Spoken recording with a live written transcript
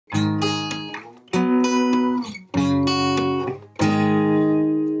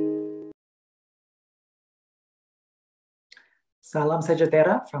Salam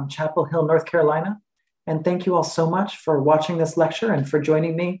Sejahtera from Chapel Hill, North Carolina. And thank you all so much for watching this lecture and for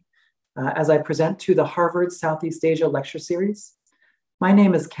joining me as I present to the Harvard Southeast Asia Lecture Series. My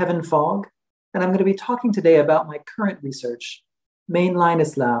name is Kevin Fogg, and I'm going to be talking today about my current research, Mainline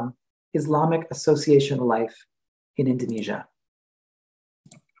Islam, Islamic Associational Life in Indonesia.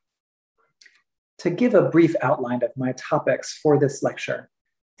 To give a brief outline of my topics for this lecture,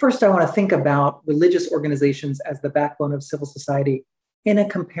 first I want to think about religious organizations as the backbone of civil society in a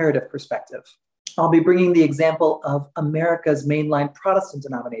comparative perspective. I'll be bringing the example of America's mainline Protestant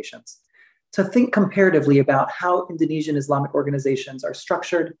denominations to think comparatively about how Indonesian Islamic organizations are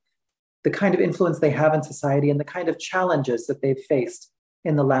structured, the kind of influence they have in society, and the kind of challenges that they've faced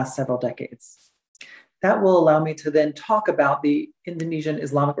in the last several decades. That will allow me to then talk about the Indonesian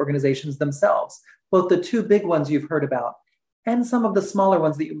Islamic organizations themselves, both the two big ones you've heard about and some of the smaller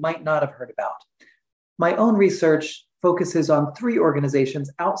ones that you might not have heard about. My own research focuses on three organizations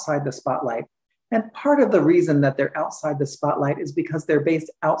outside the spotlight, and part of the reason that they're outside the spotlight is because they're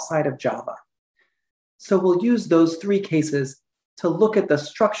based outside of Java. So we'll use those three cases to look at the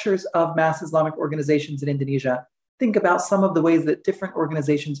structures of mass Islamic organizations in Indonesia, think about some of the ways that different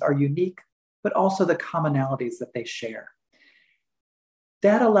organizations are unique, but also the commonalities that they share.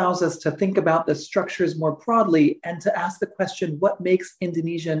 That allows us to think about the structures more broadly and to ask the question, what makes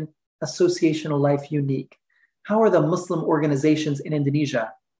Indonesian associational life unique? How are the Muslim organizations in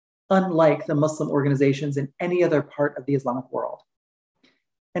Indonesia unlike the Muslim organizations in any other part of the Islamic world?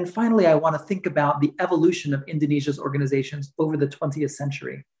 And finally, I want to think about the evolution of Indonesia's organizations over the 20th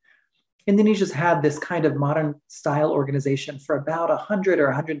century. Indonesia's had this kind of modern style organization for about 100 or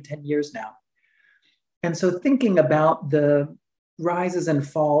 110 years now. And so thinking about the rises and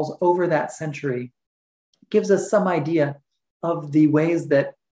falls over that century gives us some idea of the ways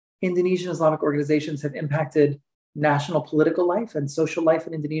that Indonesian Islamic organizations have impacted national political life and social life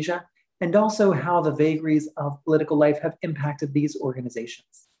in Indonesia, and also how the vagaries of political life have impacted these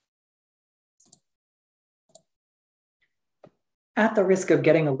organizations. At the risk of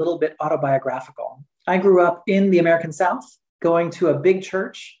getting a little bit autobiographical, I grew up in the American South, going to a big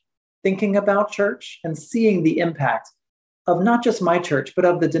church, thinking about church, and seeing the impact of not just my church, but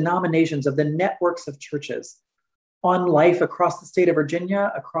of the denominations, of the networks of churches on life across the state of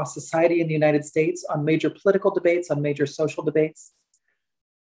Virginia, across society in the United States, on major political debates, on major social debates.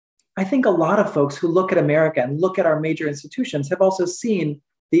 I think a lot of folks who look at America and look at our major institutions have also seen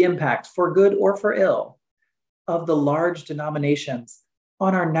the impact, for good or for ill, of the large denominations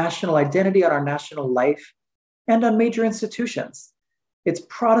on our national identity, on our national life, and on major institutions. It's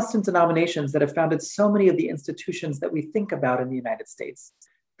Protestant denominations that have founded so many of the institutions that we think about in the United States: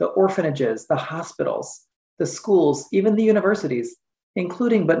 the orphanages, the hospitals, the schools, even the universities,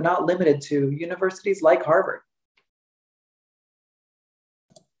 including but not limited to universities like Harvard.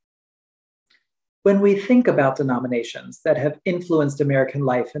 When we think about denominations that have influenced American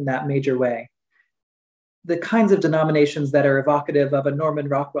life in that major way, the kinds of denominations that are evocative of a Norman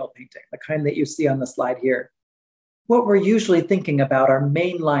Rockwell painting, the kind that you see on the slide here, what we're usually thinking about are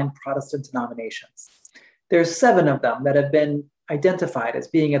mainline Protestant denominations. There's 7 of them that have been identified as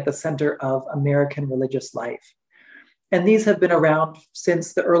being at the center of American religious life. And these have been around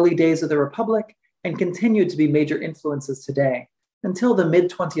since the early days of the Republic and continue to be major influences today. Until the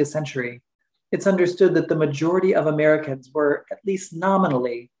mid-20th century, it's understood that the majority of Americans were, at least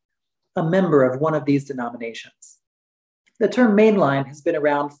nominally, a member of one of these denominations. The term mainline has been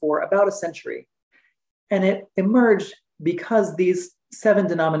around for about a century, and it emerged because these 7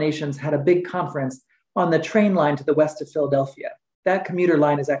 denominations had a big conference on the train line to the west of Philadelphia. That commuter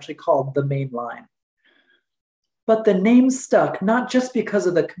line is actually called the Main Line. But the name stuck not just because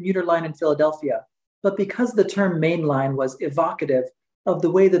of the commuter line in Philadelphia, but because the term Main Line was evocative of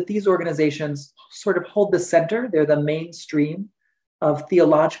the way that these organizations sort of hold the center. They're the mainstream of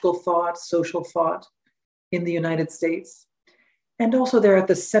theological thought, social thought in the United States. And also they're at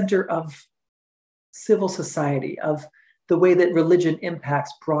the center of civil society, of the way that religion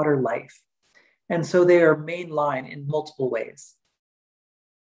impacts broader life. And so they are mainline in multiple ways.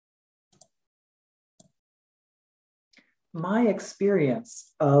 My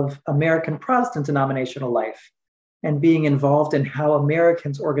experience of American Protestant denominational life and being involved in how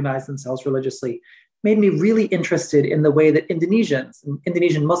Americans organize themselves religiously made me really interested in the way that Indonesians, and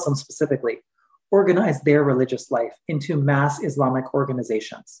Indonesian Muslims specifically, organize their religious life into mass Islamic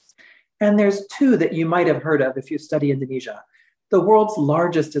organizations. And there's 2 that you might have heard of if you study Indonesia. The world's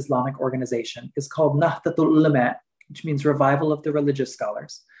largest Islamic organization is called Nahdlatul Wathan, which means Revival of the Religious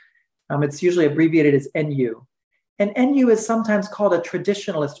Scholars. It's usually abbreviated as NU. And NU is sometimes called a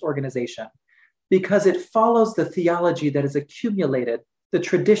traditionalist organization because it follows the theology that has accumulated, the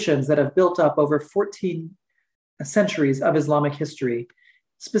traditions that have built up over 14 centuries of Islamic history,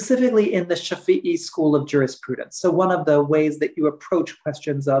 specifically in the Shafi'i school of jurisprudence. So one of the ways that you approach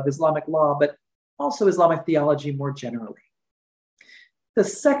questions of Islamic law, but also Islamic theology more generally. The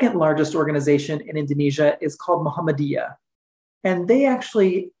second largest organization in Indonesia is called Muhammadiyah. And they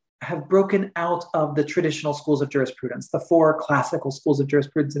actually have broken out of the traditional schools of jurisprudence, the four classical schools of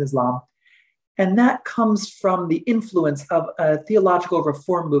jurisprudence in Islam. And that comes from the influence of a theological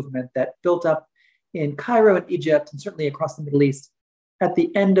reform movement that built up in Cairo and Egypt, and certainly across the Middle East, at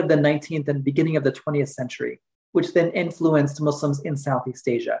the end of the 19th and beginning of the 20th century, which then influenced Muslims in Southeast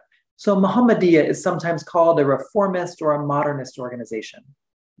Asia. So Muhammadiyah is sometimes called a reformist or a modernist organization.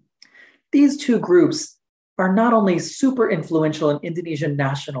 These two groups are not only super influential in Indonesian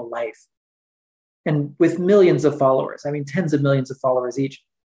national life, and with millions of followers, I mean, tens of millions of followers each,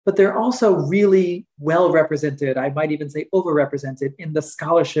 but they're also really well represented, I might even say overrepresented, in the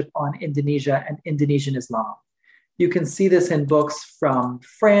scholarship on Indonesia and Indonesian Islam. You can see this in books from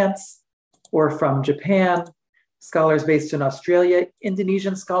France or from Japan, scholars based in Australia,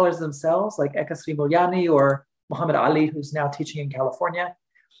 Indonesian scholars themselves, like Eka Sri Mulyani or Muhammad Ali, who's now teaching in California.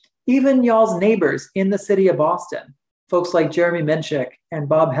 Even y'all's neighbors in the city of Boston, folks like Jeremy Menchik and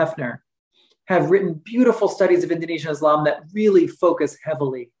Bob Hefner, have written beautiful studies of Indonesian Islam that really focus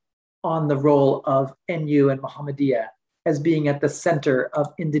heavily on the role of NU and Muhammadiyah as being at the center of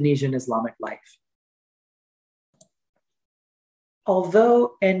Indonesian Islamic life.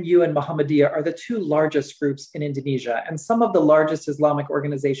 Although NU and Muhammadiyah are the two largest groups in Indonesia and some of the largest Islamic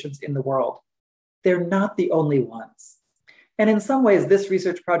organizations in the world, they're not the only ones. And in some ways, this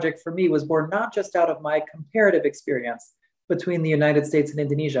research project for me was born not just out of my comparative experience between the United States and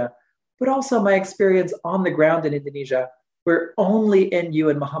Indonesia, but also my experience on the ground in Indonesia, where only NU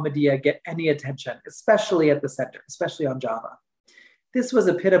and Muhammadiyah get any attention, especially at the center, especially on Java. This was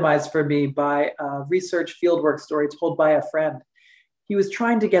epitomized for me by a research fieldwork story told by a friend. He was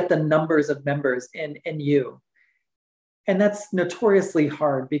trying to get the numbers of members in NU. And that's notoriously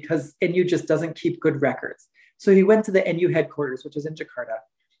hard because NU just doesn't keep good records. So he went to the NU headquarters, which is in Jakarta,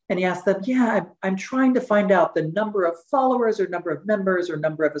 and he asked them, yeah, I'm trying to find out the number of followers or number of members or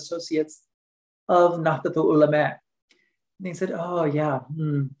number of associates of Nahdlatul Wathan. And he said, oh yeah,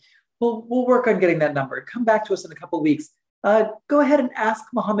 we'll work on getting that number. Come back to us in a couple of weeks. Go ahead and ask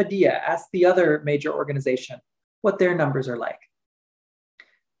Muhammadiyah, ask the other major organization what their numbers are like.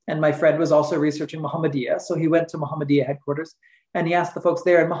 And my friend was also researching Muhammadiyah. So he went to Muhammadiyah headquarters and he asked the folks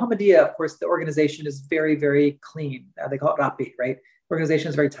there. And Muhammadiyah, of course, the organization is very, very clean. They call it rapi, right? The organization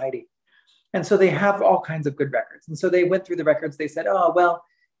is very tidy. And so they have all kinds of good records. And so they went through the records. They said, oh, well,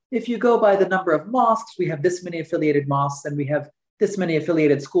 if you go by the number of mosques, we have this many affiliated mosques and we have this many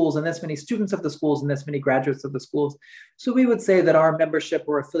affiliated schools and this many students of the schools and this many graduates of the schools. So we would say that our membership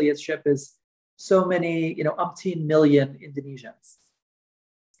or affiliateship is so many, umpteen million Indonesians.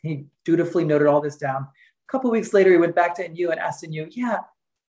 He dutifully noted all this down. A couple of weeks later, he went back to NU and asked NU, yeah,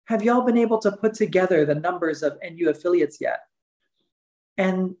 have y'all been able to put together the numbers of NU affiliates yet?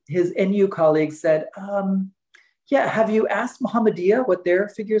 And his NU colleague said, yeah, have you asked Muhammadiyah what their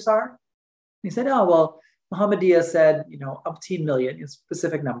figures are? And he said, oh, well, Muhammadiyah said, umpteen million, a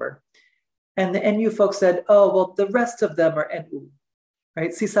specific number. And the NU folks said, oh, well, the rest of them are NU,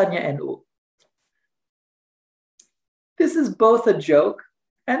 right? Sisanya NU. This is both a joke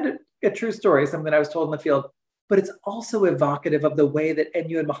and a true story, something that I was told in the field, but it's also evocative of the way that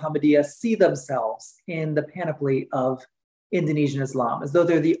NU and Muhammadiyah see themselves in the panoply of Indonesian Islam, as though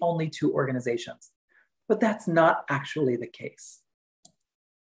they're the only two organizations. But that's not actually the case.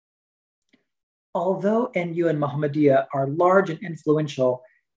 Although NU and Muhammadiyah are large and influential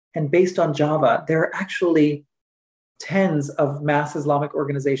and based on Java, there are actually tens of mass Islamic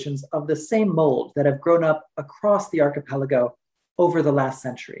organizations of the same mold that have grown up across the archipelago over the last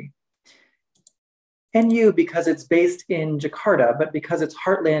century. NU, because it's based in Jakarta, but because its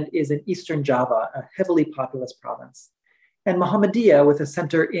heartland is in Eastern Java, a heavily populous province. And Muhammadiyah, with a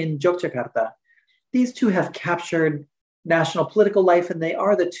center in Yogyakarta. These two have captured national political life, and they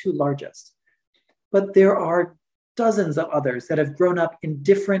are the two largest. But there are dozens of others that have grown up in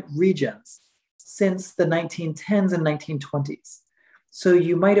different regions since the 1910s and 1920s. So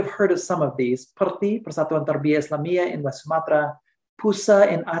you might have heard of some of these. Perti, Persatuan Tarbiyah Islamiyah in West Sumatra,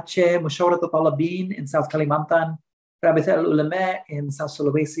 Pusa in Aceh, Musyawaratul Talabin in South Kalimantan, Rabita al-Ulama in South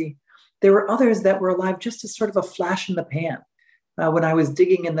Sulawesi. There were others that were alive just as sort of a flash in the pan. When I was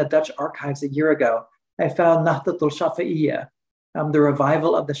digging in the Dutch archives a year ago, I found Nahdlatul Shafi'iyah, the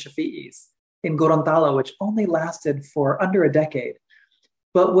revival of the Shafi'is in Gorontalo, which only lasted for under a decade.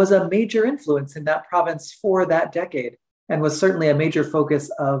 but was a major influence in that province for that decade and was certainly a major focus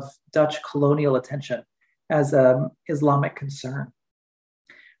of Dutch colonial attention as an Islamic concern.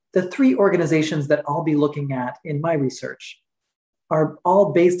 The three organizations that I'll be looking at in my research are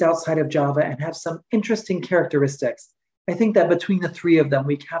all based outside of Java and have some interesting characteristics. I think that between the three of them,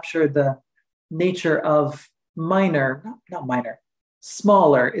 we capture the nature of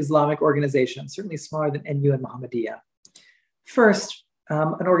smaller Islamic organizations, certainly smaller than NU and Muhammadiyah. First,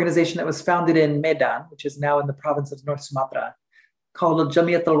 an organization that was founded in Medan, which is now in the province of North Sumatra, called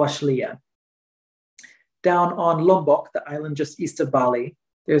Jamiyatul Washliyah. Down on Lombok, the island just east of Bali,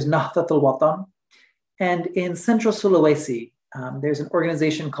 there's Nahdlatul Wathan. And in central Sulawesi, there's an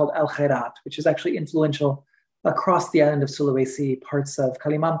organization called Alkhairaat, which is actually influential across the island of Sulawesi, parts of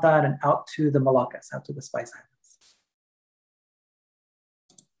Kalimantan, and out to the Moluccas, out to the Spice Islands.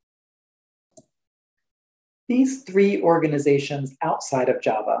 These three organizations outside of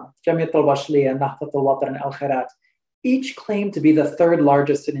Java, Jamiyatul Washliyah, Nahdlatul Wathan, and Alkhairaat, each claim to be the third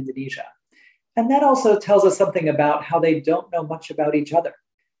largest in Indonesia. And that also tells us something about how they don't know much about each other.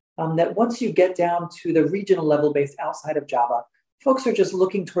 That once you get down to the regional level based outside of Java, folks are just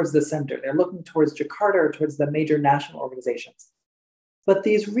looking towards the center. They're looking towards Jakarta or towards the major national organizations. But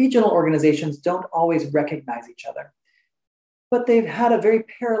these regional organizations don't always recognize each other. But they've had a very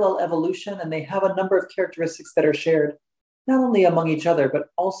parallel evolution, and they have a number of characteristics that are shared not only among each other, but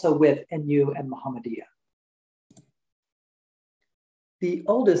also with NU and Muhammadiyah. The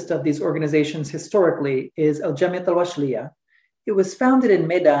oldest of these organizations historically is Jamiyatul Washliyah. It was founded in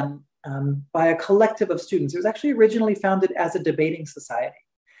Medan by a collective of students. It was actually originally founded as a debating society.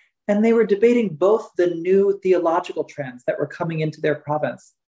 And they were debating both the new theological trends that were coming into their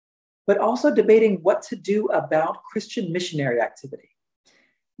province, but also debating what to do about Christian missionary activity.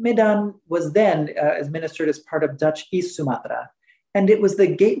 Medan was then administered as part of Dutch East Sumatra, and it was the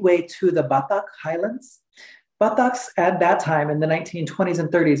gateway to the Batak highlands. Bataks at that time in the 1920s and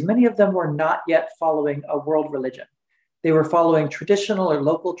 30s, many of them were not yet following a world religion. They were following traditional or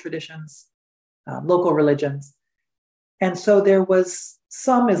local traditions, local religions. And so there was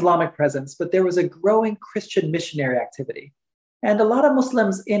some Islamic presence, but there was a growing Christian missionary activity. And a lot of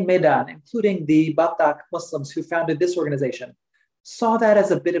Muslims in Medan, including the Batak Muslims who founded this organization, saw that as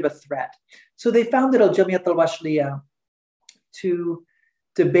a bit of a threat. So they founded Jamiyatul Washliyah to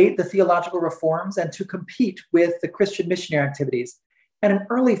debate the theological reforms and to compete with the Christian missionary activities. And an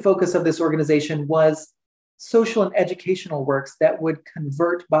early focus of this organization was social and educational works that would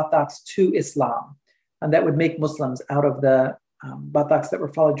convert Bataks to Islam, and that would make Muslims out of the Bataks that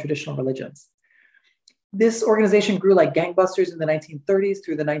were following traditional religions. This organization grew like gangbusters in the 1930s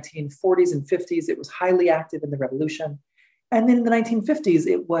through the 1940s and 50s. It was highly active in the revolution. And then in the 1950s,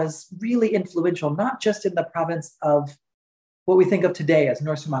 it was really influential, not just in the province of what we think of today as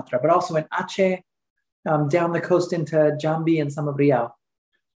North Sumatra, but also in Aceh, down the coast into Jambi and some of Riau.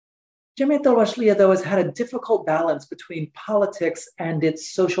 Jamiyatul Washliyah, though, has had a difficult balance between politics and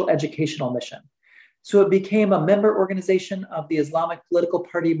its social educational mission. So it became a member organization of the Islamic political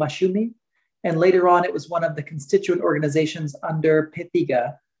party Masyumi, and later on it was one of the constituent organizations under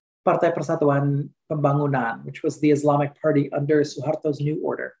P3, Partai Persatuan Pembangunan, which was the Islamic party under Suharto's New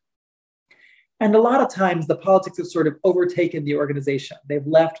Order. And a lot of times the politics have sort of overtaken the organization. They've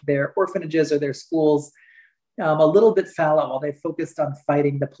left their orphanages or their schools a little bit fallow while they focused on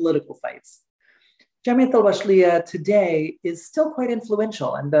fighting the political fights. Jamiyatul Washliyah today is still quite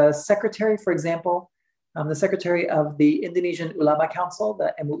influential. And the secretary, for example, the secretary of the Indonesian Ulama Council,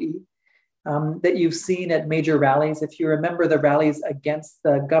 the MUI, that you've seen at major rallies, if you remember the rallies against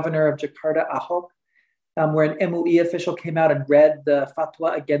the governor of Jakarta, Ahok, where an MUI official came out and read the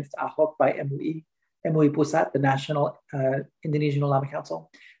fatwa against Ahok by MUI Pusat, the National Indonesian Ulama Council.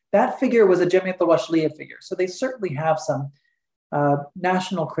 That figure was a Jamiyatul Washliyah figure. So they certainly have some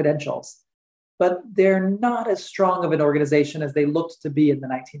national credentials, but they're not as strong of an organization as they looked to be in the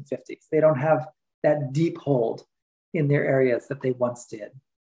 1950s. They don't have that deep hold in their areas that they once did.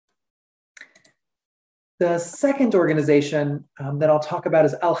 The second organization that I'll talk about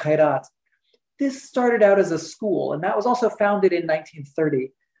is Alkhairaat. This started out as a school, and that was also founded in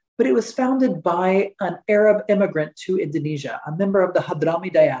 1930. But it was founded by an Arab immigrant to Indonesia, a member of the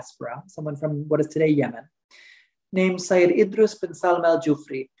Hadrami diaspora, someone from what is today Yemen, named Sayyid Idrus bin Salm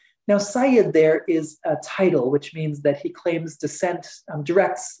al-Jufri. Now, Sayyid there is a title, which means that he claims descent,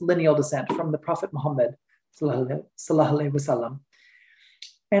 direct lineal descent from the Prophet Muhammad, sallallahu alaihi wasallam.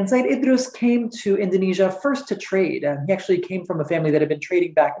 And Sayyid Idrus came to Indonesia first to trade. And he actually came from a family that had been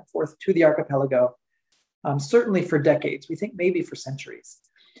trading back and forth to the archipelago, certainly for decades, we think maybe for centuries.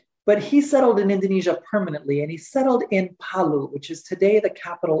 But he settled in Indonesia permanently, and he settled in Palu, which is today the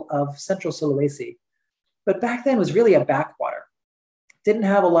capital of Central Sulawesi. But back then was really a backwater. Didn't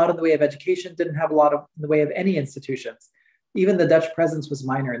have a lot in the way of education, didn't have a lot in the way of any institutions. Even the Dutch presence was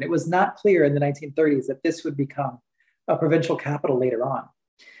minor, and it was not clear in the 1930s that this would become a provincial capital later on.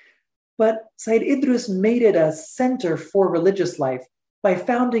 But Said Idrus made it a center for religious life by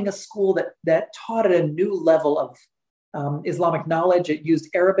founding a school that taught at a new level of Islamic knowledge. It used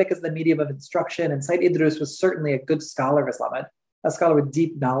Arabic as the medium of instruction, and Said Idrus was certainly a good scholar of Islam, a scholar with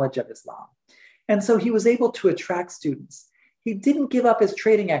deep knowledge of Islam. And so he was able to attract students. He didn't give up his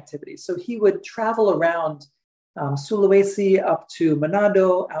trading activities, so he would travel around Sulawesi up to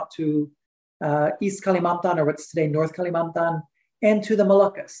Manado, out to East Kalimantan, or what's today North Kalimantan, and to the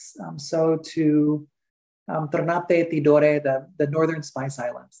Moluccas, so to Ternate, Tidore, the northern Spice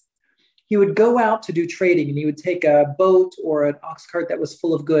Islands. He would go out to do trading, and he would take a boat or an ox cart that was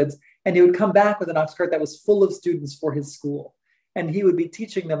full of goods, and he would come back with an ox cart that was full of students for his school. And he would be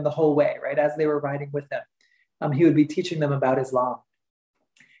teaching them the whole way, right, as they were riding with him. He would be teaching them about Islam.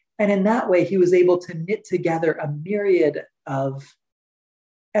 And in that way, he was able to knit together a myriad of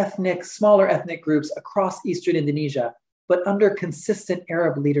smaller ethnic groups across Eastern Indonesia, but under consistent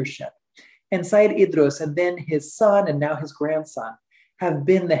Arab leadership. And Said Idrus, and then his son, and now his grandson, have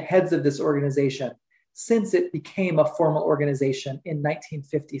been the heads of this organization since it became a formal organization in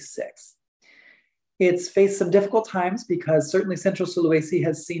 1956. It's faced some difficult times because certainly Central Sulawesi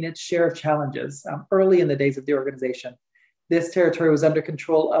has seen its share of challenges. Early in the days of the organization, this territory was under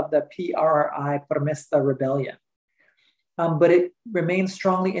control of the PRRI Permesta rebellion. But it remains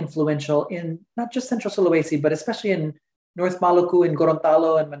strongly influential in not just Central Sulawesi, but especially in North Maluku, in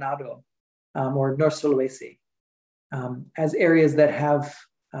Gorontalo and Manado, or North Sulawesi, as areas that have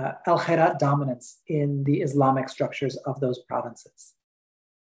Alkhairaat dominance in the Islamic structures of those provinces.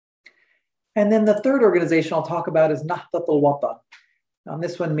 And then the third organization I'll talk about is Nahdlatul Wathan.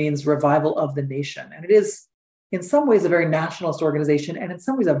 This one means revival of the nation. And it is in some ways a very nationalist organization, and in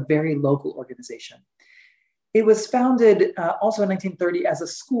some ways a very local organization. It was founded also in 1930 as a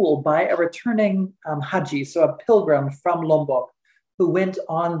school by a returning Haji, so a pilgrim from Lombok, who went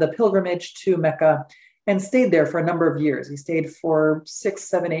on the pilgrimage to Mecca and stayed there for a number of years. He stayed for 6,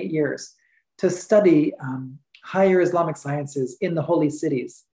 7, 8 years to study higher Islamic sciences in the holy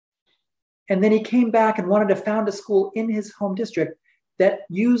cities. And then he came back and wanted to found a school in his home district that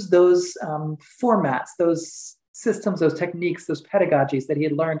used those formats, those systems, those techniques, those pedagogies that he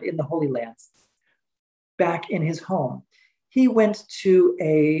had learned in the Holy Lands back in his home. He went to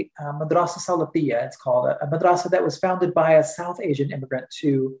a madrasa salafiyya, it's called, a madrasa that was founded by a South Asian immigrant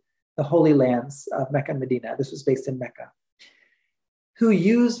to the Holy Lands of Mecca and Medina. This was based in Mecca, who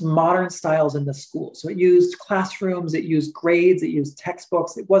used modern styles in the school. So it used classrooms, it used grades, it used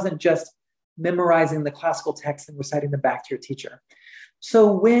textbooks. It wasn't just memorizing the classical text and reciting them back to your teacher.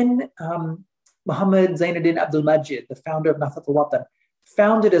 So when Muhammad Zainuddin Abdul Majid, the founder of Nahdlatul Wathan,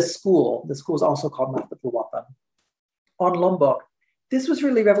 founded a school, the school is also called Nahdlatul Wathan, on Lombok, this was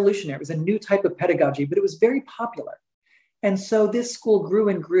really revolutionary. It was a new type of pedagogy, but it was very popular. And so this school grew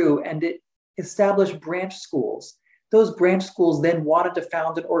and grew, and it established branch schools. Those branch schools then wanted to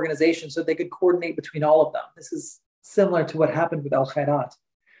found an organization so they could coordinate between all of them. This is similar to what happened with Alkhairaat.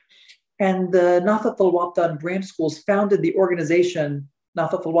 And the Nahdlatul Wathan branch schools founded the organization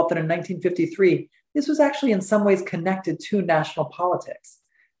Nahdlatul Wathan in 1953. This was actually in some ways connected to national politics.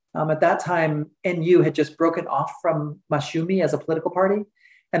 At that time, NU had just broken off from Masyumi as a political party.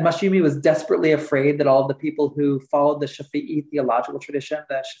 And Masyumi was desperately afraid that all of the people who followed the Shafi'i theological tradition,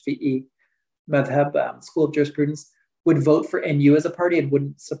 the Shafi'i madhab, school of jurisprudence, would vote for NU as a party and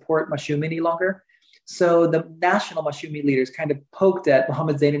wouldn't support Masyumi any longer. So the national Masyumi leaders kind of poked at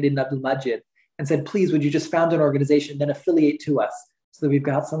Muhammad Zainuddin Abdul Majid and said, please, would you just found an organization, then affiliate to us so that we've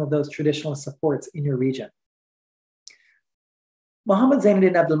got some of those traditional supports in your region. Muhammad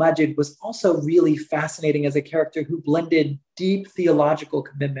Zainuddin Abdul Majid was also really fascinating as a character who blended deep theological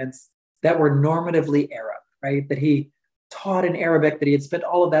commitments that were normatively Arab, right? That he taught in Arabic, that he had spent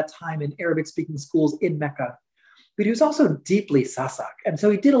all of that time in Arabic-speaking schools in Mecca. But he was also deeply Sasak. And so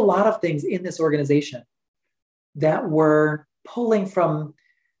he did a lot of things in this organization that were pulling from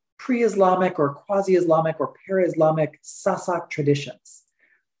pre-Islamic or quasi-Islamic or para-Islamic Sasak traditions.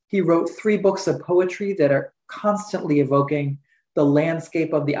 He wrote 3 books of poetry that are constantly evoking the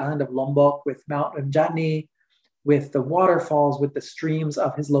landscape of the island of Lombok with Mount Rinjani, with the waterfalls, with the streams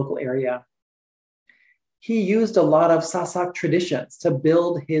of his local area. He used a lot of Sasak traditions to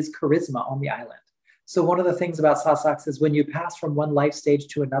build his charisma on the island. So one of the things about Sasaks is when you pass from one life stage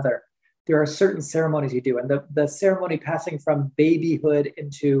to another, there are certain ceremonies you do. And the ceremony passing from babyhood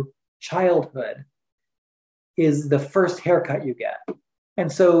into childhood is the first haircut you get. And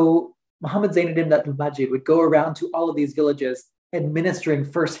so Muhammad Zainuddin Abdul Majid would go around to all of these villages administering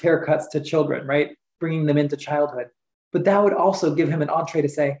first haircuts to children, right? Bringing them into childhood. But that would also give him an entree to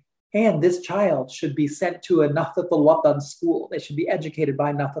say, and this child should be sent to a Nahdlatul Wathan school. They should be educated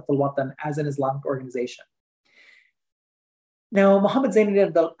by Nahdlatul Wathan as an Islamic organization. Now, Muhammad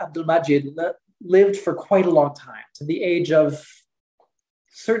Zainuddin Abdul Majid lived for quite a long time, to the age of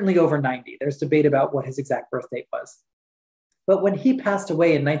certainly over 90. There's debate about what his exact birth date was. But when he passed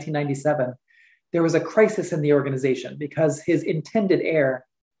away in 1997, there was a crisis in the organization because his intended heir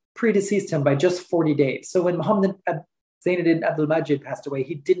predeceased him by just 40 days. So when Muhammad Zainuddin Abdul Majid passed away,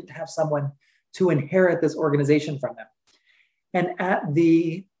 he didn't have someone to inherit this organization from him. And at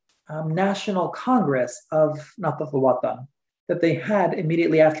the National Congress of Nahdlatul Wathan that they had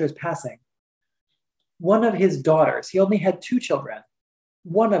immediately after his passing, one of his daughters, he only had two children,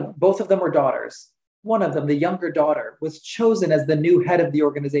 both of them were daughters. One of them, the younger daughter, was chosen as the new head of the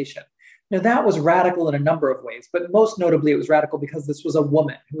organization. Now, that was radical in a number of ways, but most notably, it was radical because this was a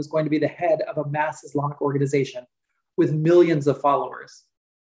woman who was going to be the head of a mass Islamic organization with millions of followers.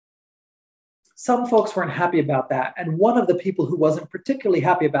 Some folks weren't happy about that. And one of the people who wasn't particularly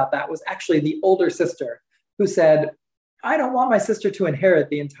happy about that was actually the older sister who said, I don't want my sister to inherit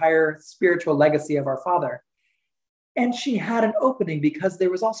the entire spiritual legacy of our father. And she had an opening because there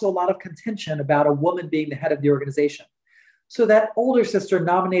was also a lot of contention about a woman being the head of the organization. So that older sister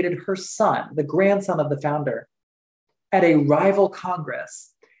nominated her son, the grandson of the founder, at a rival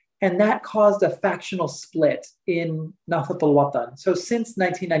congress. And that caused a factional split in Nahdlatul Wathan. So since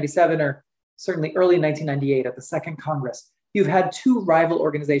 1997, or certainly early 1998 at the second Congress, you've had two rival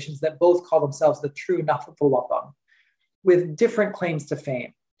organizations that both call themselves the true Nahdlatul Wathan, with different claims to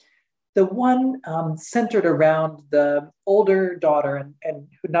fame. The one centered around the older daughter and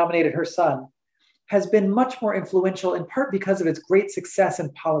who nominated her son has been much more influential, in part because of its great success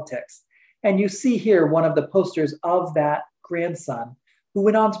in politics. And you see here one of the posters of that grandson, who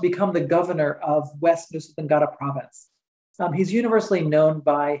went on to become the governor of West Nusa Tenggara province. He's universally known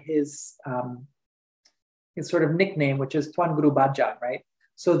by his sort of nickname, which is Tuan Guru Bajang, right?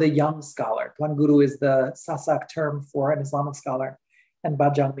 So the young scholar. Tuan Guru is the Sasak term for an Islamic scholar, and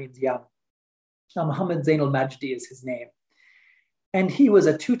Bajang means young. Muhammad Zainul Majdi is his name. And he was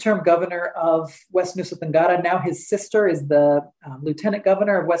a two-term governor of West Nusa Tenggara. Now his sister is the lieutenant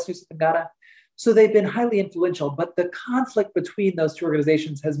governor of West Nusa Tenggara. So they've been highly influential, but the conflict between those two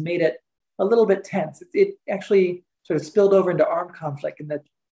organizations has made it a little bit tense. It actually sort of spilled over into armed conflict in the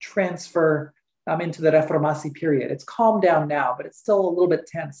transfer into the Reformasi period. It's calmed down now, but it's still a little bit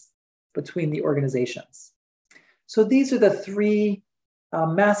tense between the organizations. So these are the three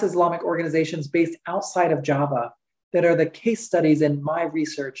mass Islamic organizations based outside of Java that are the case studies in my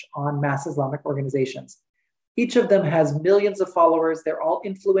research on mass Islamic organizations. Each of them has millions of followers. They're all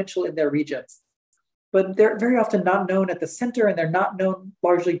influential in their regions, but they're very often not known at the center, and they're not known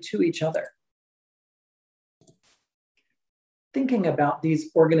largely to each other. Thinking about these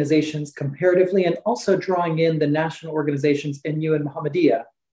organizations comparatively and also drawing in the national organizations NU and Muhammadiyah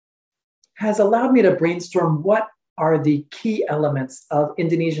has allowed me to brainstorm what are the key elements of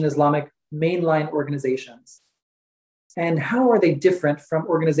Indonesian Islamic mainline organizations, and how are they different from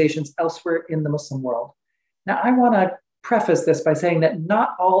organizations elsewhere in the Muslim world. Now, I want to preface this by saying that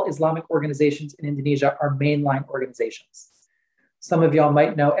not all Islamic organizations in Indonesia are mainline organizations. Some of y'all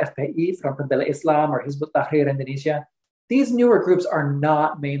might know FPI, Front Pembela Islam, or Hizbut Tahrir Indonesia. These newer groups are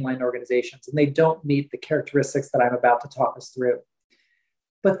not mainline organizations, and they don't meet the characteristics that I'm about to talk us through.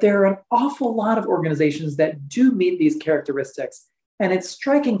 But there are an awful lot of organizations that do meet these characteristics, and it's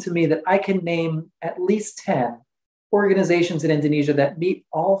striking to me that I can name at least 10 organizations in Indonesia that meet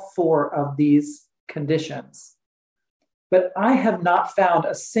all four of these conditions. But I have not found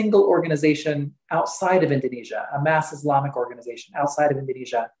a single organization outside of Indonesia, a mass Islamic organization outside of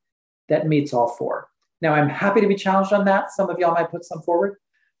Indonesia, that meets all four. Now, I'm happy to be challenged on that. Some of y'all might put some forward.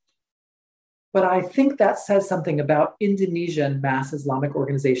 But I think that says something about Indonesian mass Islamic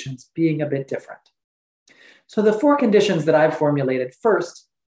organizations being a bit different. So the four conditions that I've formulated: first,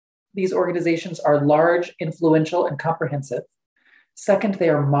 these organizations are large, influential, and comprehensive. Second, they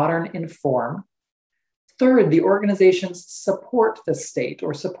are modern in form. Third, the organizations support the state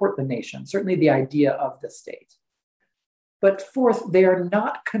or support the nation, certainly the idea of the state. But fourth, they are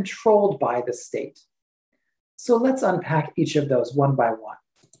not controlled by the state. So let's unpack each of those one by one.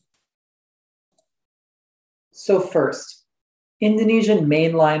 So first, Indonesian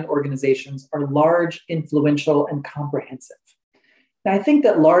mainline organizations are large, influential, and comprehensive. Now, I think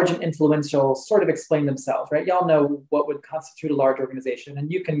that large and influential sort of explain themselves, right? Y'all know what would constitute a large organization,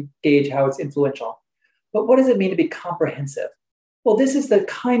 and you can gauge how it's influential. But what does it mean to be comprehensive? Well, this is the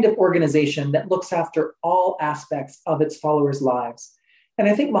kind of organization that looks after all aspects of its followers' lives. And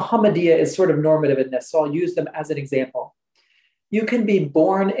I think Muhammadiyah is sort of normative in this, so I'll use them as an example. You can be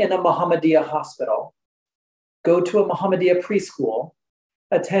born in a Muhammadiyah hospital, go to a Muhammadiyah preschool,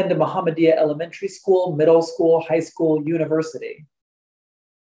 attend a Muhammadiyah elementary school, middle school, high school, university.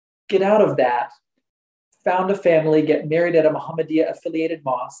 Get out of that, found a family, get married at a Muhammadiyah affiliated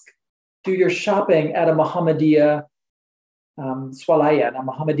mosque, do your shopping at a Muhammadiyah swalayan, a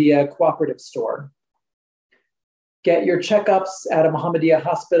Muhammadiyah cooperative store, get your checkups at a Muhammadiyah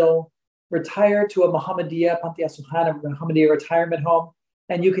hospital, retire to a Muhammadiyah Panti Asuhan, a Muhammadiyah retirement home,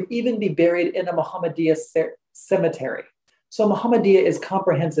 and you can even be buried in a Muhammadiyah cemetery. So Muhammadiyah is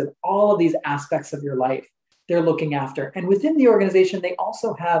comprehensive. All of these aspects of your life, they're looking after. And within the organization, they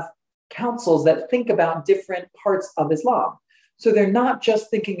also have councils that think about different parts of Islam. So they're not just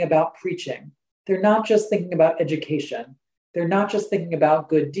thinking about preaching. They're not just thinking about education. They're not just thinking about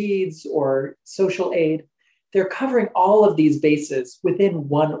good deeds or social aid. They're covering all of these bases within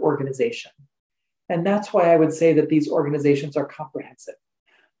one organization. And that's why I would say that these organizations are comprehensive.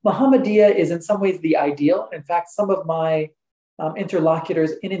 Muhammadiyah is in some ways the ideal. In fact, some of my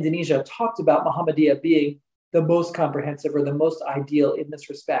interlocutors in Indonesia talked about Muhammadiyah being the most comprehensive or the most ideal in this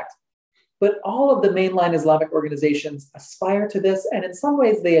respect. But all of the mainline Islamic organizations aspire to this, and in some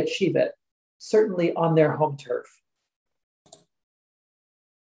ways they achieve it, certainly on their home turf.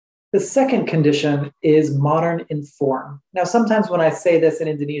 The second condition is modern in form. Now, sometimes when I say this in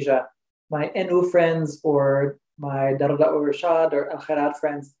Indonesia, my NU friends or my Nahdlatul Wathan or Alkhairaat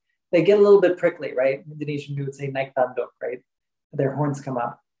friends, they get a little bit prickly, right? In Indonesian, we would say naik tanduk, right? Their horns come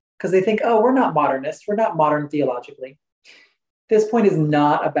up because they think, oh, we're not modernists. We're not modern theologically. This point is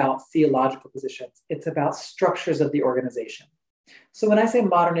not about theological positions. It's about structures of the organization. So when I say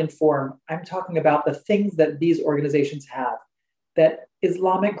modern in form, I'm talking about the things that these organizations have that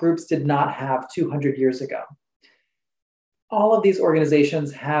Islamic groups did not have 200 years ago. All of these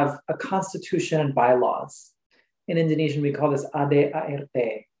organizations have a constitution and bylaws. In Indonesian, we call this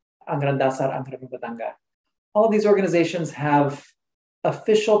ADART, Anggaran Dasar Anggaran Rumah Tangga. All of these organizations have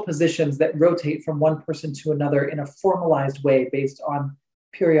official positions that rotate from one person to another in a formalized way based on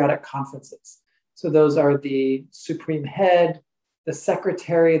periodic conferences. So those are the supreme head, the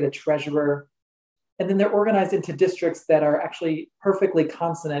secretary, the treasurer, and then they're organized into districts that are actually perfectly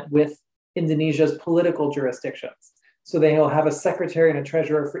consonant with Indonesia's political jurisdictions. So they'll have a secretary and a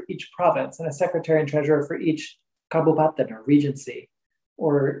treasurer for each province and a secretary and treasurer for each kabupaten or regency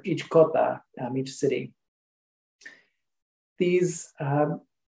or each kota, each city. These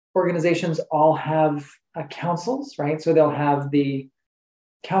organizations all have councils, right? So they'll have the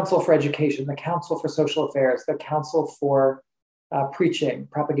Council for Education, the Council for Social Affairs, the Council for Preaching,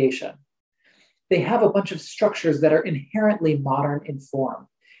 Propagation. They have a bunch of structures that are inherently modern in form.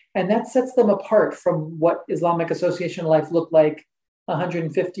 And that sets them apart from what Islamic association life looked like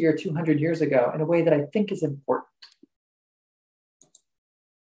 150 or 200 years ago in a way that I think is important.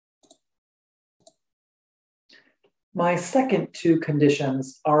 My second two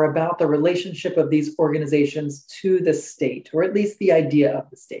conditions are about the relationship of these organizations to the state, or at least the idea of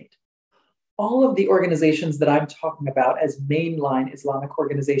the state. All of the organizations that I'm talking about as mainline Islamic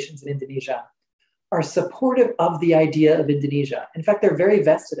organizations in Indonesia are supportive of the idea of Indonesia. In fact, they're very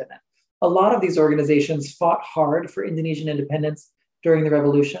vested in it. A lot of these organizations fought hard for Indonesian independence during the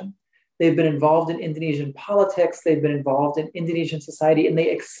revolution. They've been involved in Indonesian politics, they've been involved in Indonesian society, and they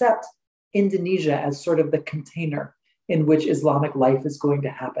accept Indonesia as sort of the container in which Islamic life is going to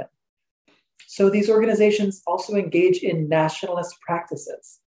happen. So these organizations also engage in nationalist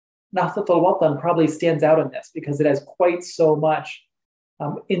practices. Nahdlatul Wathan probably stands out in this because it has quite so much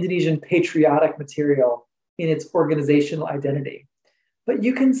Indonesian patriotic material in its organizational identity. But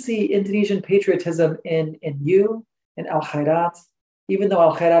you can see Indonesian patriotism in you, in Alkhairaat, even though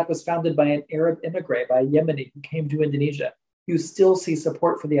Alkhairaat was founded by an Arab immigrant, by a Yemeni who came to Indonesia, you still see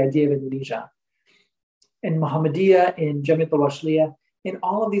support for the idea of Indonesia. In Muhammadiyah, in Jamiyatul Washliyah, in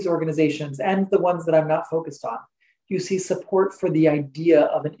all of these organizations, and the ones that I'm not focused on, you see support for the idea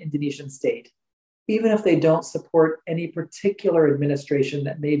of an Indonesian state, even if they don't support any particular administration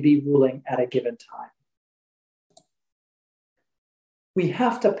that may be ruling at a given time. We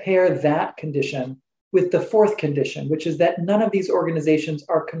have to pair that condition with the fourth condition, which is that none of these organizations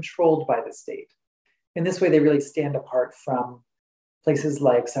are controlled by the state. In this way, they really stand apart from places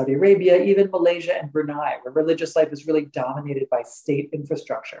like Saudi Arabia, even Malaysia and Brunei, where religious life is really dominated by state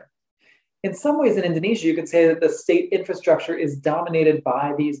infrastructure. In some ways in Indonesia, you could say that the state infrastructure is dominated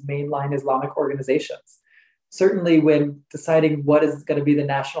by these mainline Islamic organizations. Certainly when deciding what is going to be the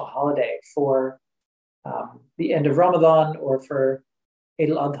national holiday for the end of Ramadan or for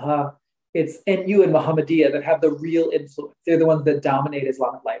Eid al-Adha, it's NU and Muhammadiyah that have the real influence. They're the ones that dominate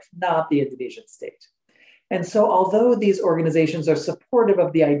Islamic life, not the Indonesian state. And so although these organizations are supportive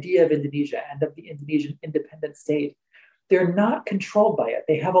of the idea of Indonesia and of the Indonesian independent state, they're not controlled by it.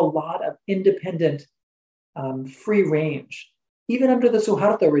 They have a lot of independent, free range, even under the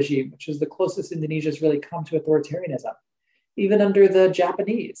Suharto regime, which is the closest Indonesia's really come to authoritarianism. Even under the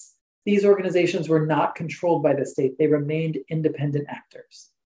Japanese, these organizations were not controlled by the state. They remained independent actors.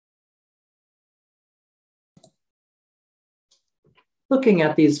 Looking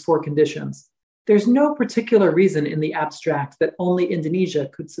at these four conditions, there's no particular reason in the abstract that only Indonesia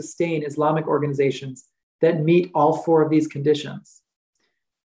could sustain Islamic organizations that meet all four of these conditions.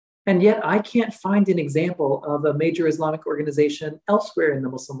 And yet I can't find an example of a major Islamic organization elsewhere in the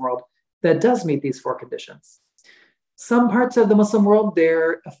Muslim world that does meet these four conditions. Some parts of the Muslim world,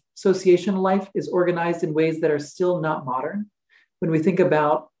 their associational life is organized in ways that are still not modern. When we think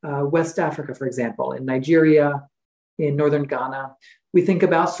about West Africa, for example, in Nigeria, in northern Ghana, we think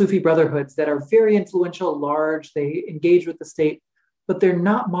about Sufi brotherhoods that are very influential, large, they engage with the state, but they're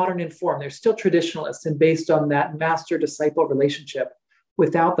not modern in form. They're still traditionalist and based on that master-disciple relationship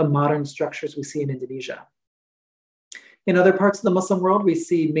without the modern structures we see in Indonesia. In other parts of the Muslim world, we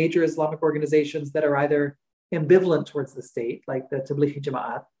see major Islamic organizations that are either ambivalent towards the state, like the Tablighi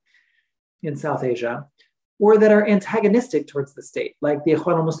Jamaat in South Asia, or that are antagonistic towards the state, like the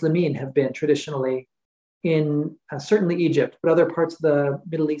Ikhwan al-Muslimin have been traditionally in certainly Egypt, but other parts of the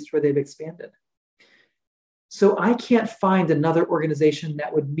Middle East where they've expanded. So I can't find another organization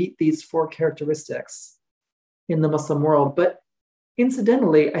that would meet these four characteristics in the Muslim world. But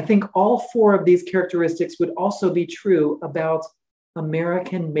incidentally, I think all four of these characteristics would also be true about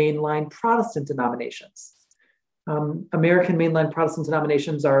American mainline Protestant denominations. American mainline Protestant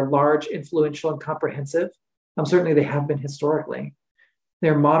denominations are large, influential, and comprehensive. Certainly they have been historically.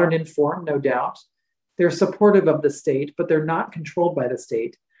 They're modern in form, no doubt. They're supportive of the state, but they're not controlled by the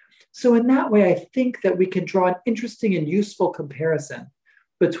state. So in that way, I think that we can draw an interesting and useful comparison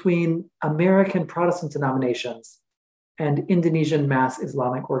between American Protestant denominations and Indonesian mass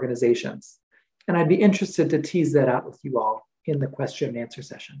Islamic organizations. And I'd be interested to tease that out with you all in the question and answer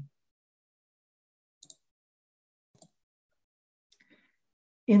session.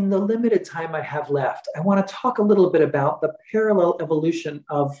 In the limited time I have left, I want to talk a little bit about the parallel evolution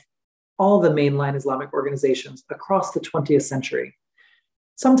of all the mainline Islamic organizations across the 20th century.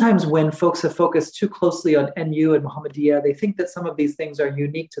 Sometimes when folks have focused too closely on NU and Muhammadiyah, they think that some of these things are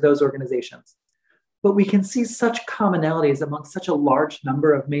unique to those organizations. But we can see such commonalities among such a large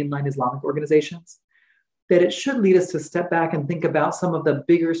number of mainline Islamic organizations that it should lead us to step back and think about some of the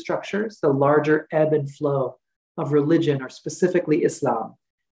bigger structures, the larger ebb and flow of religion, or specifically Islam,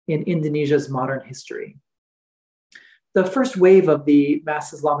 in Indonesia's modern history. The first wave of the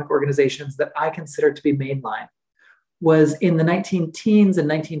mass Islamic organizations that I consider to be mainline was in the 19-teens and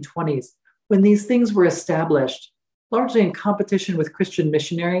 1920s, when these things were established largely in competition with Christian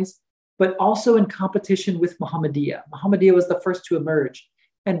missionaries, but also in competition with Muhammadiyah. Muhammadiyah was the first to emerge,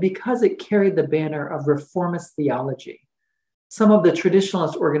 and because it carried the banner of reformist theology, some of the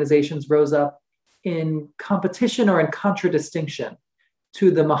traditionalist organizations rose up in competition or in contradistinction to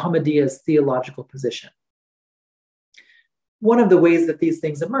the Muhammadiyah's theological position. One of the ways that these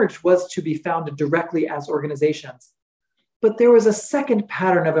things emerged was to be founded directly as organizations. But there was a second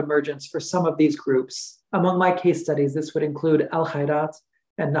pattern of emergence for some of these groups. Among my case studies, this would include Alkhairaat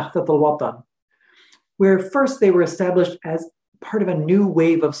and Nahdlatul Wathan, where first they were established as part of a new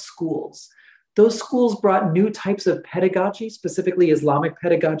wave of schools. Those schools brought new types of pedagogy, specifically Islamic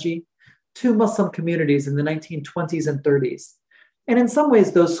pedagogy, to Muslim communities in the 1920s and 30s. And in some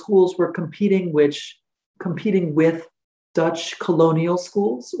ways, those schools were competing with Dutch colonial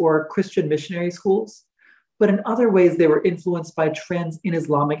schools or Christian missionary schools. But in other ways, they were influenced by trends in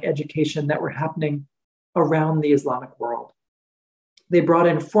Islamic education that were happening around the Islamic world. They brought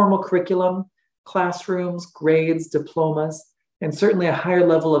in formal curriculum, classrooms, grades, diplomas, and certainly a higher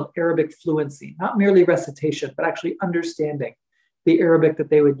level of Arabic fluency, not merely recitation, but actually understanding the Arabic that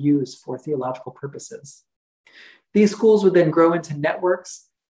they would use for theological purposes. These schools would then grow into networks,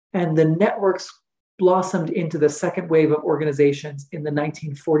 and the networks blossomed into the second wave of organizations in the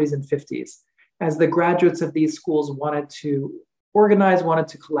 1940s and 50s, as the graduates of these schools wanted to organize, wanted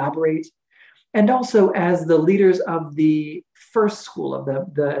to collaborate, and also as the leaders of the first school, of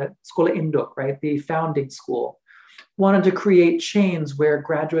the Sekolah Induk, right, the founding school, wanted to create chains where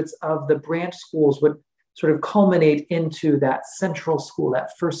graduates of the branch schools would sort of culminate into that central school,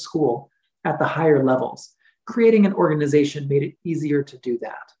 that first school at the higher levels. Creating an organization made it easier to do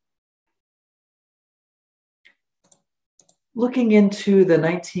that. Looking into the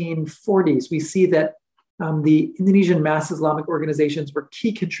 1940s, we see that the Indonesian mass Islamic organizations were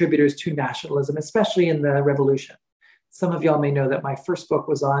key contributors to nationalism, especially in the revolution. Some of y'all may know that my first book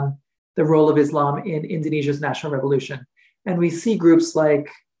was on the role of Islam in Indonesia's national revolution. And we see groups like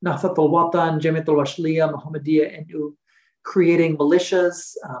Nahdlatul Wathan, Jamiyatul Washliyah, Muhammadiyah, and creating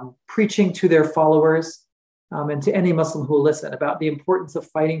militias, preaching to their followers and to any Muslim who will listen about the importance of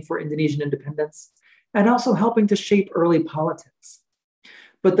fighting for Indonesian independence, and also helping to shape early politics.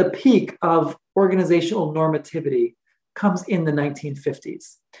 But the peak of organizational normativity comes in the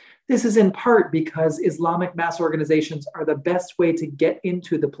 1950s. This is in part because Islamic mass organizations are the best way to get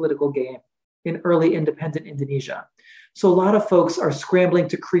into the political game in early independent Indonesia. So a lot of folks are scrambling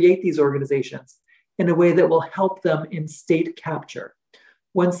to create these organizations in a way that will help them in state capture.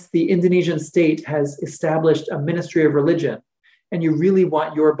 Once the Indonesian state has established a ministry of religion, and you really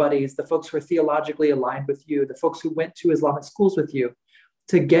want your buddies, the folks who are theologically aligned with you, the folks who went to Islamic schools with you,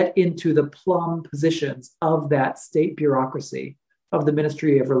 to get into the plum positions of that state bureaucracy, of the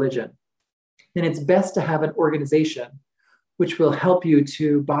Ministry of Religion, then it's best to have an organization which will help you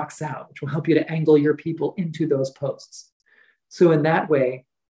to box out, which will help you to angle your people into those posts. So in that way,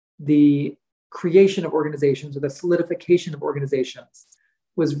 the creation of organizations or the solidification of organizations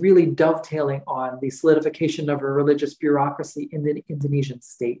was really dovetailing on the solidification of a religious bureaucracy in the Indonesian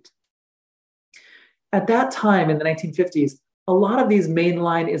state. At that time in the 1950s, a lot of these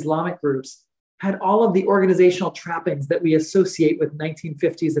mainline Islamic groups had all of the organizational trappings that we associate with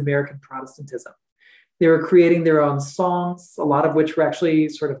 1950s American Protestantism. They were creating their own songs, a lot of which were actually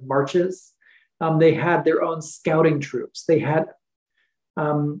sort of marches. They had their own scouting troops. They had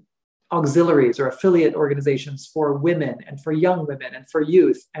auxiliaries or affiliate organizations for women and for young women and for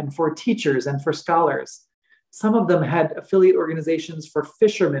youth and for teachers and for scholars. Some of them had affiliate organizations for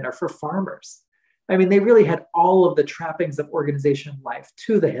fishermen or for farmers. I mean, they really had all of the trappings of organization life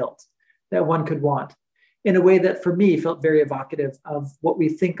to the hilt that one could want, in a way that for me felt very evocative of what we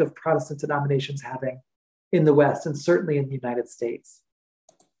think of Protestant denominations having in the West and certainly in the United States.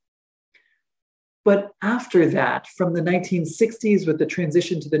 But after that, from the 1960s with the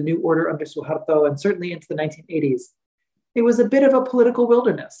transition to the new order under Suharto and certainly into the 1980s, it was a bit of a political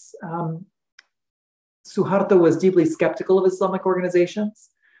wilderness. Suharto was deeply skeptical of Islamic organizations.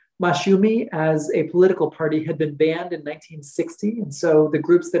 Masyumi as a political party had been banned in 1960. And so the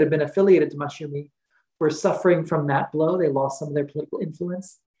groups that had been affiliated to Masyumi were suffering from that blow. They lost some of their political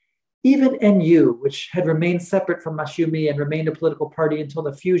influence. Even NU, which had remained separate from Masyumi and remained a political party until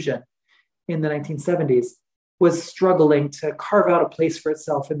the fusion in the 1970s, was struggling to carve out a place for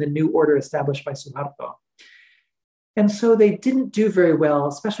itself in the new order established by Suharto. And so they didn't do very well,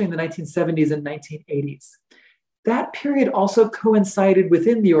 especially in the 1970s and 1980s. That period also coincided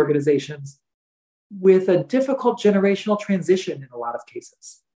within the organizations with a difficult generational transition in a lot of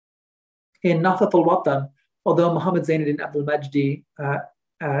cases. In Nahdlatul Wathan, although Muhammad Zainuddin Abdul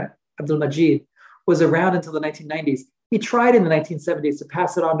Majid was around until the 1990s, he tried in the 1970s to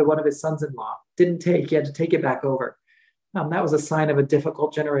pass it on to one of his sons-in-law. Didn't take, he had to take it back over. That was a sign of a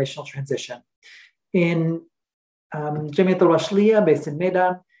difficult generational transition. In Jamiyatul Washliyah, based in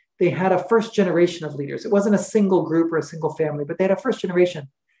Medan, they had a first generation of leaders. It wasn't a single group or a single family, but they had a first generation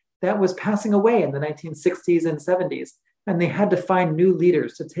that was passing away in the 1960s and 70s. And they had to find new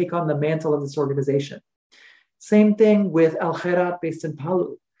leaders to take on the mantle of this organization. Same thing with Alkhairaat, based in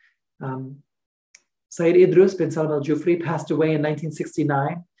Palu. Sayyid Idrus bin Salam al-Jufri passed away in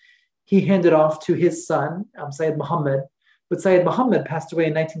 1969. He handed off to his son, Sayyid Muhammad, but Sayyid Muhammad passed away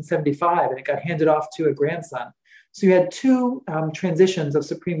in 1975 and it got handed off to a grandson. So you had two transitions of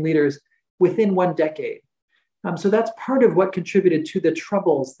supreme leaders within one decade. So that's part of what contributed to the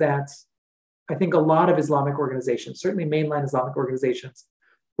troubles that I think a lot of Islamic organizations, certainly mainline Islamic organizations,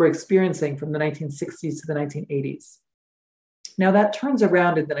 were experiencing from the 1960s to the 1980s. Now that turns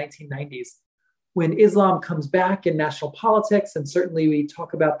around in the 1990s when Islam comes back in national politics, and certainly we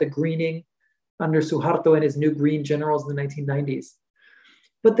talk about the greening under Suharto and his new green generals in the 1990s.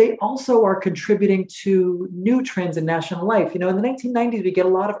 But they also are contributing to new trends in national life. In the 1990s, we get a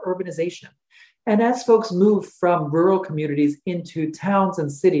lot of urbanization. And as folks move from rural communities into towns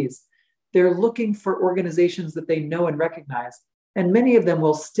and cities, they're looking for organizations that they know and recognize. And many of them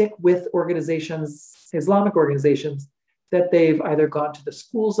will stick with organizations, Islamic organizations, that they've either gone to the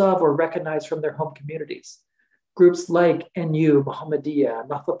schools of or recognized from their home communities. Groups like NU, Muhammadiyah,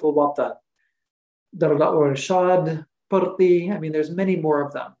 Nahdlatul Wathan, Darul Rashad, Purti. I mean, there's many more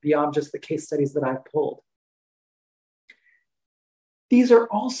of them beyond just the case studies that I've pulled. These are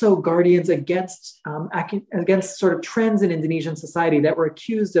also guardians against sort of trends in Indonesian society that were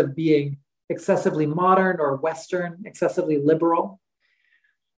accused of being excessively modern or Western, excessively liberal.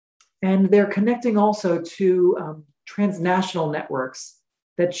 And they're connecting also to transnational networks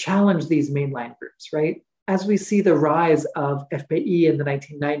that challenge these mainline groups, right? As we see the rise of FPI in the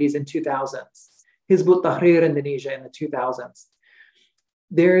 1990s and 2000s, Hizbut Tahrir Indonesia in the 2000s,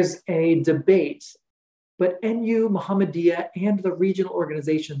 there's a debate, but NU, Muhammadiyah, and the regional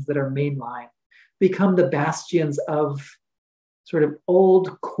organizations that are mainline become the bastions of sort of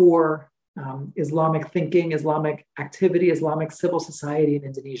old core Islamic thinking, Islamic activity, Islamic civil society in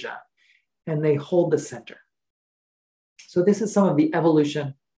Indonesia, and they hold the center. So this is some of the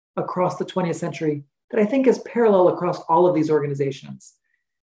evolution across the 20th century that I think is parallel across all of these organizations.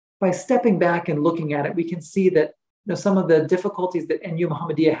 By stepping back and looking at it, we can see that some of the difficulties that NU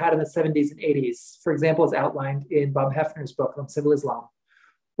Muhammadiyah had in the 70s and 80s, for example, as outlined in Bob Hefner's book on Civil Islam,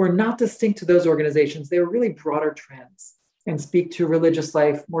 were not distinct to those organizations. They were really broader trends and speak to religious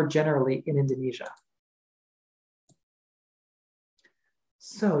life more generally in Indonesia.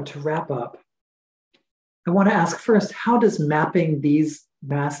 So to wrap up, I want to ask first, how does mapping these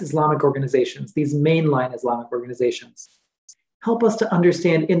mass Islamic organizations, these mainline Islamic organizations, help us to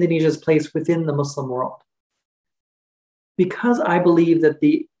understand Indonesia's place within the Muslim world? Because I believe that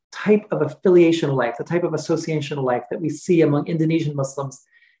the type of affiliation life, the type of associational life that we see among Indonesian Muslims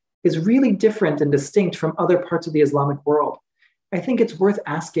is really different and distinct from other parts of the Islamic world. I think it's worth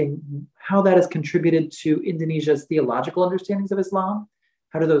asking how that has contributed to Indonesia's theological understandings of Islam.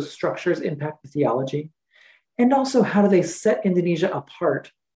 How do those structures impact the theology? And also, how do they set Indonesia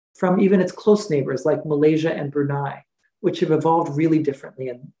apart from even its close neighbors like Malaysia and Brunei, which have evolved really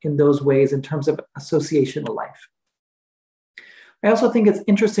differently in those ways in terms of associational life? I also think it's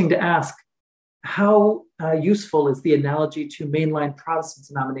interesting to ask how useful is the analogy to mainline Protestant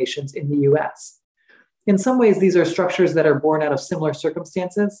denominations in the US? In some ways, these are structures that are born out of similar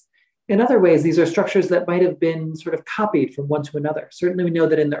circumstances. In other ways, these are structures that might have been sort of copied from one to another. Certainly, we know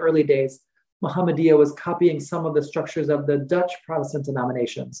that in the early days, Muhammadiyah was copying some of the structures of the Dutch Protestant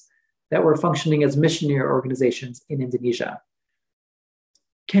denominations that were functioning as missionary organizations in Indonesia.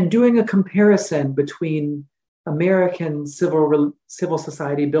 Can doing a comparison between American civil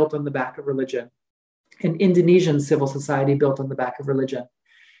society built on the back of religion and Indonesian civil society built on the back of religion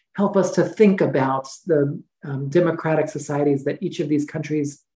help us to think about the democratic societies that each of these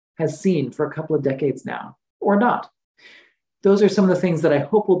countries has seen for a couple of decades now, or not? Those are some of the things that I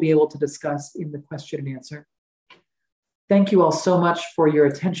hope we'll be able to discuss in the question and answer. Thank you all so much for your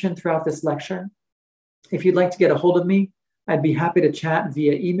attention throughout this lecture. If you'd like to get a hold of me, I'd be happy to chat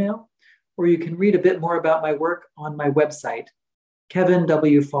via email, or you can read a bit more about my work on my website,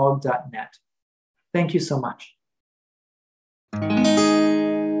 kevinwfogg.net. Thank you so much.